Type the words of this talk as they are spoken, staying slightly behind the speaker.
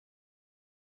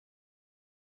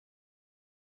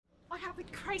I have the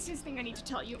craziest thing I need to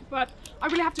tell you, but I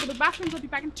really have to go to the bathroom, so I'll be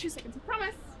back in 2 seconds, I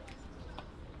promise.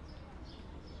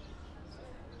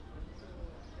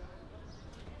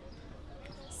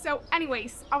 So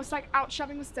anyways, I was like out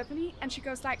shopping with Stephanie and she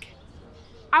goes like,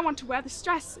 I want to wear this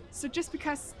dress. So just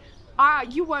because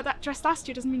you wore that dress last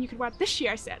year doesn't mean you could wear it this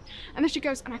year, I said. And then she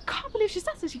goes, and I can't believe she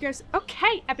says this. She goes,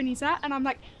 okay, Ebenezer. And I'm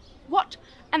like, what?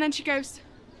 And then she goes,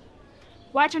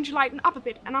 why don't you lighten up a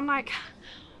bit? And I'm like,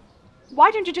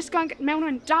 why don't you just go and get Mona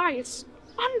and die? It's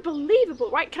unbelievable,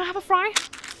 right? Can I have a fry?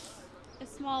 A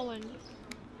small one.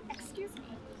 Excuse me.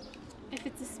 If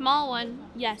it's a small one,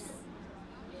 yes.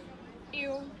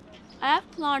 Ew. I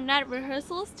have clarinet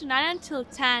rehearsals tonight until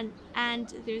 10,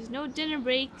 and there's no dinner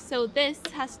break, so this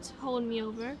has to hold me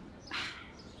over.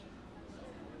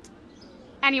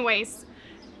 Anyways,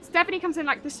 Stephanie comes in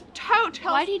like this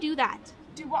total... Why do you do that?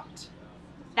 Do what?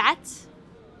 That?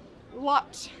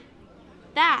 What?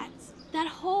 That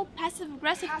whole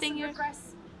passive-aggressive thing you're...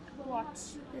 Passive-aggressive what?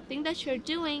 The thing that you're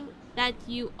doing that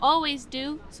you always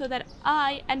do so that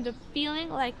I end up feeling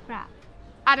like crap.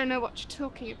 I don't know what you're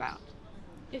talking about.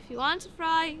 If you want a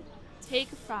fry, take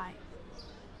a fry.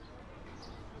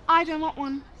 I don't want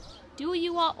one. Do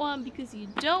you want one because you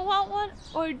don't want one,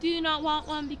 or do you not want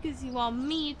one because you want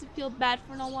me to feel bad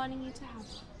for not wanting you to have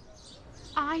one?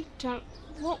 I don't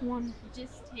want one.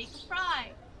 Just take a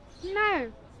fry.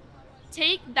 No.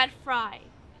 Take that fry.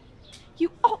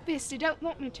 You obviously don't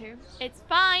want me to. It's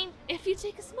fine if you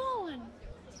take a small one.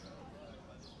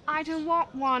 I don't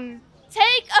want one.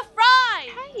 Take a fry!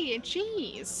 Hey,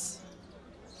 jeez.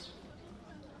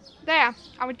 There,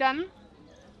 are we done?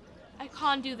 I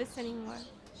can't do this anymore.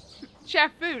 Share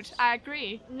food, I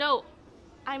agree. No,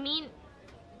 I mean,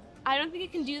 I don't think I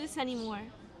can do this anymore.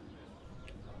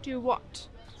 Do what?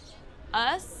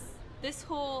 Us? This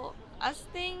whole us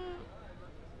thing?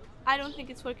 I don't think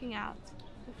it's working out.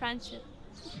 The friendship.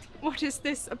 What is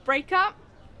this, a breakup?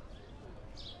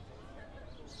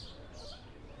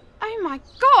 Oh my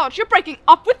god, you're breaking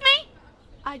up with me?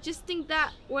 I just think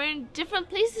that we're in different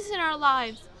places in our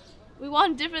lives. We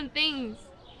want different things.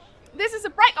 This is a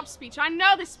breakup speech. I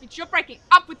know this speech. You're breaking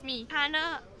up with me.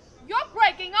 Hannah, you're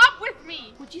breaking up with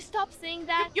me. Would you stop saying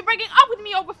that? You're breaking up with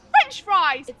me over French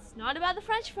fries. It's not about the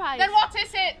French fries. Then what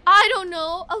is it? I don't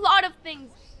know. A lot of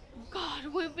things. God,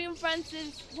 we've been friends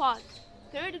since, what,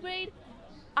 3rd grade?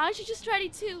 Aren't you just ready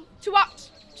to what?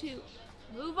 To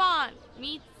move on,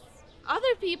 meet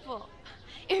other people.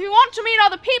 If you want to meet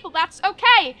other people, that's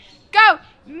okay. Go,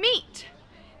 meet.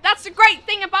 That's the great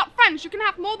thing about friends. You can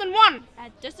have more than one.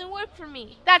 That doesn't work for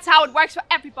me. That's how it works for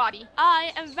everybody.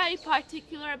 I am very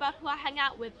particular about who I hang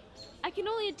out with. I can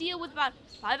only deal with about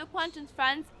 5 acquaintance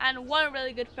friends and 1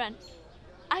 really good friend.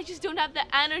 I just don't have the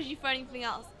energy for anything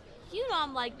else. You know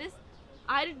I'm like this.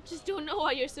 I just don't know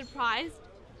why you're surprised.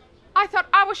 I thought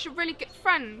I was your really good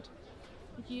friend.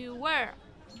 You were,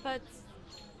 but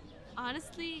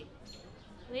honestly,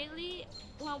 lately,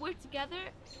 when we're together,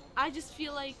 I just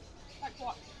feel like... Like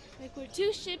what? Like we're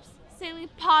 2 ships sailing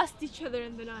past each other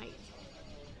in the night.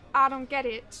 I don't get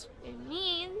it. It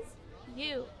means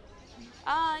you and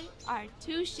I are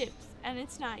 2 ships and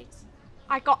it's night.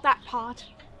 I got that part.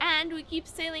 And we keep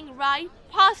sailing right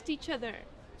past each other.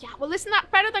 Yeah, well, isn't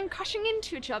that better than crashing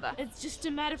into each other? It's just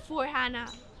a metaphor, Hannah.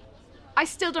 I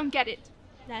still don't get it.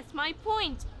 That's my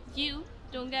point. You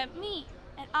don't get me,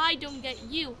 and I don't get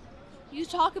you. You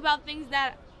talk about things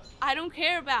that I don't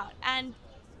care about, and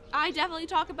I definitely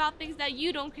talk about things that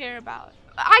you don't care about.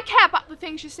 I care about the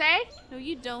things you say. No,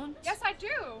 you don't. Yes, I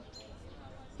do.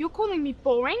 You're calling me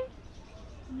boring?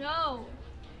 No.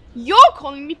 You're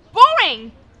calling me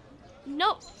boring!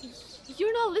 No,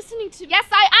 you're not listening to me. Yes,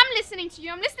 I am listening to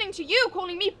you. I'm listening to you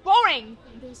calling me boring.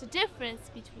 There's a difference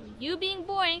between you being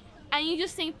boring and you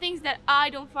just saying things that I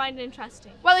don't find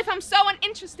interesting. Well, if I'm so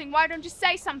uninteresting, why don't you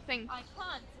say something? I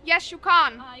can't. Yes, you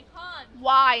can. I can't.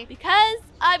 Why? Because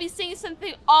I be saying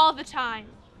something all the time.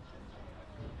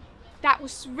 That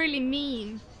was really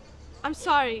mean. I'm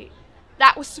sorry.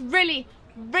 That was really,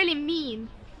 really mean.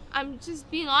 I'm just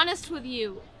being honest with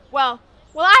you. Well,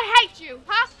 I hate you,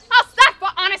 huh? How's that for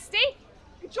honesty?